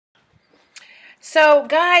So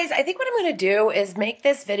guys, I think what I'm going to do is make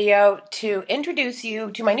this video to introduce you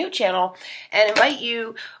to my new channel and invite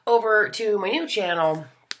you over to my new channel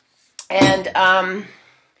and,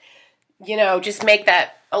 just make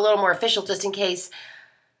that a little more official just in case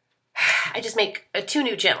I just make two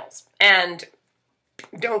new channels and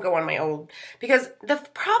don't go on my old. Because the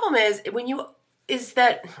problem is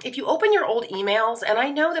that if you open your old emails, and I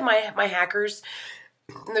know that my hackers,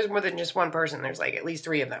 there's more than just one person, there's like at least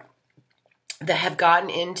 3 of them, that have gotten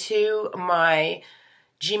into my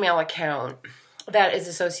Gmail account that is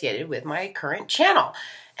associated with my current channel.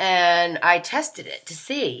 And I tested it to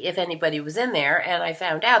see if anybody was in there, and I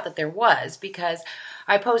found out that there was, because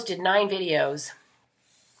I posted 9 videos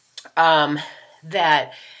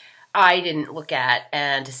that I didn't look at,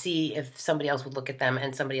 and to see if somebody else would look at them,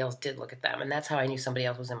 and somebody else did look at them, and that's how I knew somebody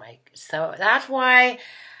else was in my... So that's why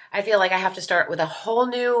I feel like I have to start with a whole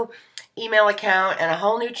new email account and a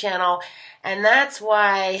whole new channel, and that's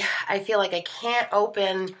why I feel like I can't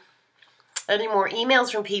open any more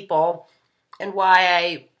emails from people, and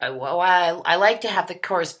why I like to have the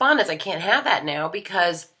correspondence. I can't have that now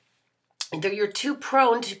because you're too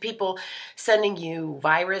prone to people sending you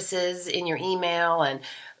viruses in your email, and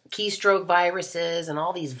keystroke viruses, and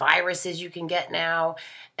all these viruses you can get now,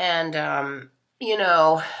 and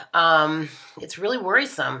it's really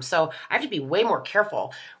worrisome. So I have to be way more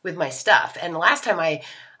careful with my stuff. And the last time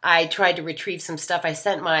I tried to retrieve some stuff, I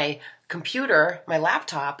sent my computer, my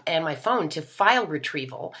laptop, and my phone to File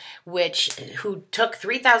Retrieval, who took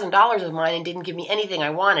 $3,000 of mine and didn't give me anything I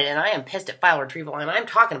wanted. And I am pissed at File Retrieval, and I'm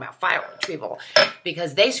talking about File Retrieval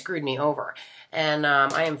because they screwed me over, and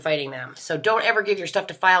I am fighting them. So don't ever give your stuff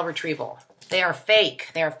to File Retrieval. They are fake.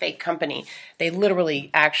 They are a fake company. They literally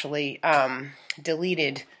actually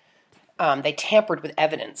deleted, they tampered with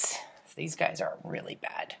evidence. These guys are really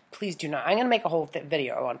bad. Please do not. I'm going to make a whole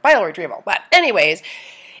video on File Retrieval. But anyways,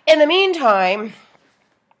 in the meantime,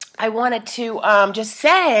 I wanted to just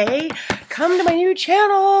say, come to my new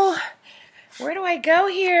channel. Where do I go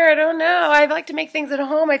here? I don't know. I like to make things at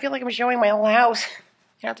home. I feel like I'm showing my whole house.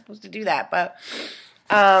 You're not supposed to do that, but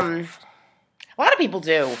a lot of people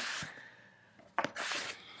do.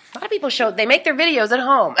 A lot of people they make their videos at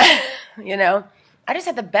home, I just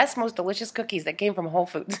had the best, most delicious cookies that came from Whole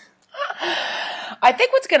Foods. I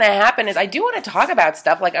think what's going to happen is I do want to talk about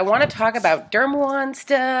stuff. Like, I want to talk about Dermawan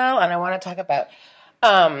still, and I want to talk about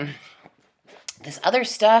this other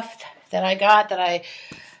stuff that I got that I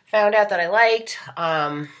found out that I liked.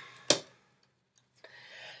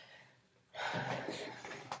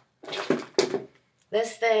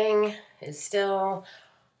 This thing is still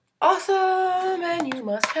awesome, and you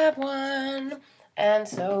must have one. And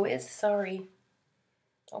so is sorry.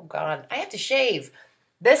 Oh, God. I have to shave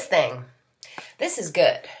this thing. This is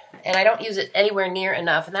good. And I don't use it anywhere near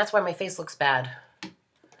enough, and that's why my face looks bad.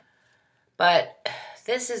 But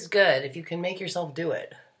this is good if you can make yourself do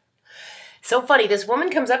it. So funny. This woman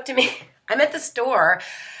comes up to me. I'm at the store,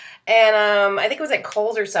 and I think it was at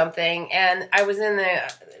Kohl's or something, and I was in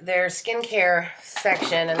their skincare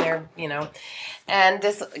section, and and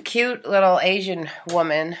this cute little Asian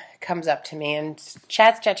woman comes up to me and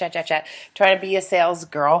chats, trying to be a sales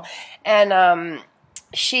girl. And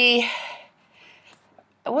she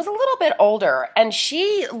was a little bit older, and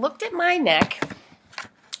she looked at my neck.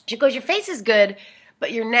 She goes, "Your face is good,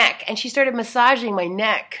 but your neck." And she started massaging my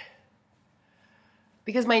neck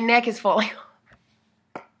because my neck is falling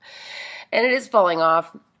off. And it is falling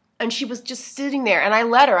off. And she was just sitting there, and I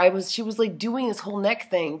let her. She was like doing this whole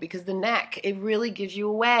neck thing because the neck, it really gives you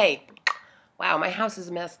away. Wow, my house is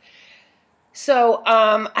a mess. So,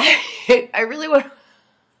 I really want...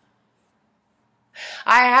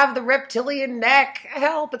 I have the reptilian neck.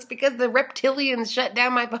 Help, it's because the reptilians shut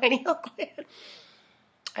down my pineal gland.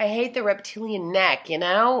 I hate the reptilian neck,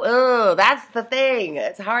 Oh, that's the thing.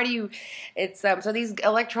 It's hard so these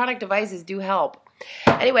electronic devices do help.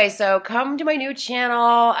 Anyway, so come to my new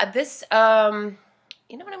channel. This, you know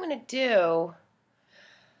what I'm going to do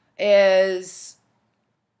is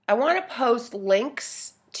I want to post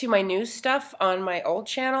links to my new stuff on my old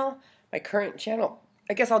channel, my current channel.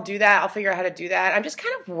 I guess I'll do that. I'll figure out how to do that. I'm just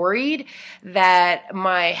kind of worried that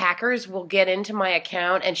my hackers will get into my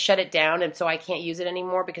account and shut it down, and so I can't use it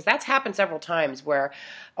anymore, because that's happened several times where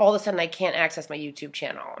all of a sudden I can't access my YouTube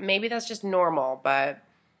channel. Maybe that's just normal, but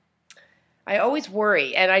I always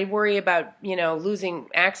worry, and I worry about, losing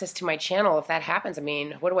access to my channel if that happens. I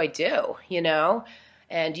mean, what do I do,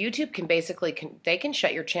 And YouTube they can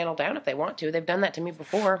shut your channel down if they want to. They've done that to me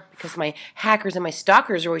before because my hackers and my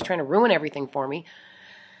stalkers are always trying to ruin everything for me.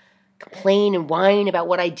 complain and whine about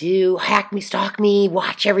what I do, hack me, stalk me,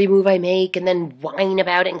 watch every move I make, and then whine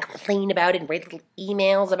about it and complain about it and write little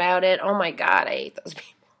emails about it. Oh my God, I hate those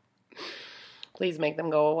people. Please make them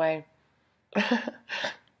go away.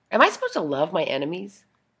 Am I supposed to love my enemies?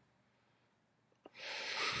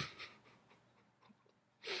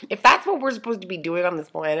 If that's what we're supposed to be doing on this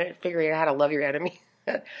planet, figuring out how to love your enemy,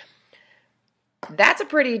 that's a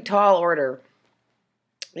pretty tall order.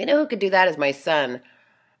 You know who could do that is my son.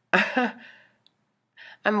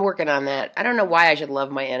 I'm working on that. I don't know why I should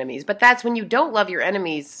love my enemies, but that's when you don't love your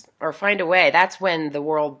enemies or find a way, that's when the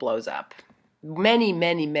world blows up. Many,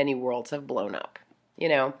 many, many worlds have blown up, you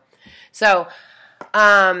know. So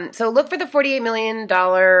look for the $48 million,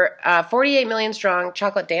 48 million strong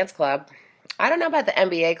chocolate dance club. I don't know about the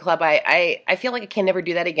NBA club. I feel like I can never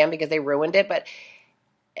do that again because they ruined it. But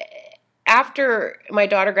after my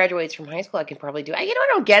daughter graduates from high school, I can probably do it. You know, I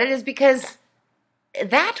don't get it is because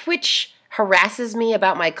that which harasses me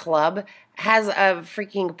about my club has a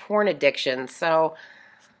freaking porn addiction. So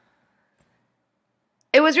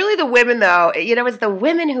it was really the women, though. You know, it's the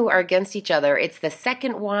women who are against each other. It's the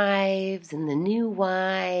second wives and the new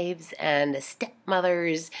wives and the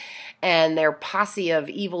stepmothers and their posse of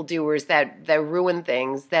evildoers that ruin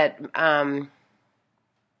things. That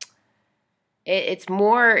it's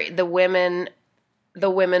more the women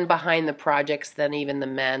behind the projects than even the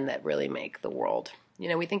men that really make the world. You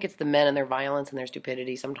know, we think it's the men and their violence and their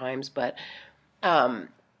stupidity sometimes, but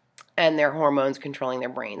and their hormones controlling their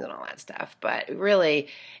brains and all that stuff. But really,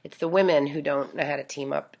 it's the women who don't know how to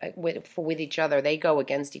team up with each other. They go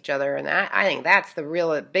against each other, and I think that's the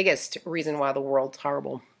real biggest reason why the world's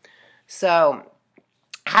horrible. So,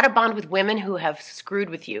 how to bond with women who have screwed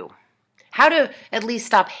with you. How to at least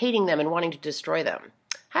stop hating them and wanting to destroy them.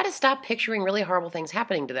 How to stop picturing really horrible things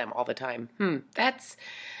happening to them all the time. That's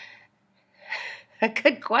a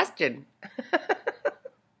good question.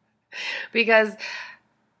 Because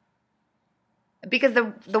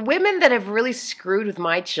the women that have really screwed with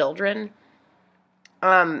my children,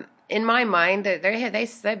 in my mind,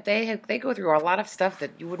 they go through a lot of stuff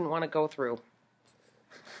that you wouldn't want to go through.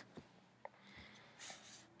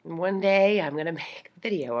 And one day I'm gonna make a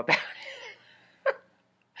video about it.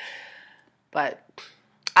 But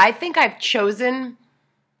I think I've chosen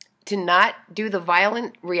to not do the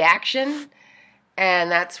violent reaction,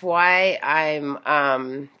 and that's why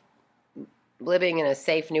I'm living in a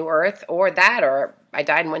safe new earth, or I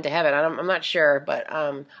died and went to heaven. I'm not sure, but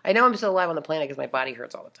I know I'm still alive on the planet because my body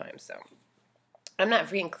hurts all the time, so I'm not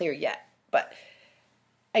free and clear yet. But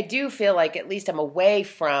I do feel like at least I'm away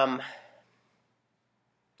from,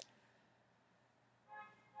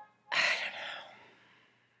 I don't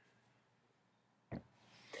know.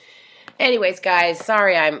 Anyways, guys,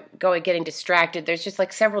 sorry I'm getting distracted. There's just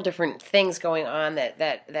like several different things going on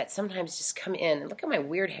that sometimes just come in. Look at my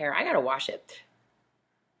weird hair. I gotta wash it.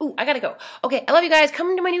 Ooh, I gotta go. Okay, I love you guys.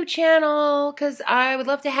 Come to my new channel because I would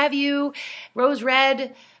love to have you. Rose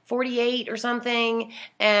Red 48 or something,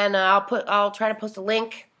 and I'll try to post a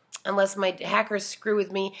link unless my hackers screw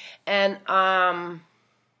with me. And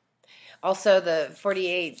also the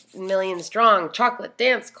 48 million strong chocolate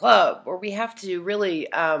dance club, where we have to really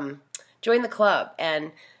join the club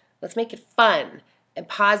and let's make it fun and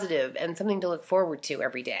positive and something to look forward to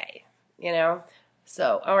every day, you know?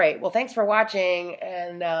 So, all right. Well, thanks for watching,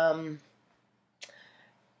 and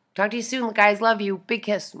talk to you soon, guys. Love you. Big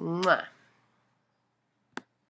kiss. Mwah.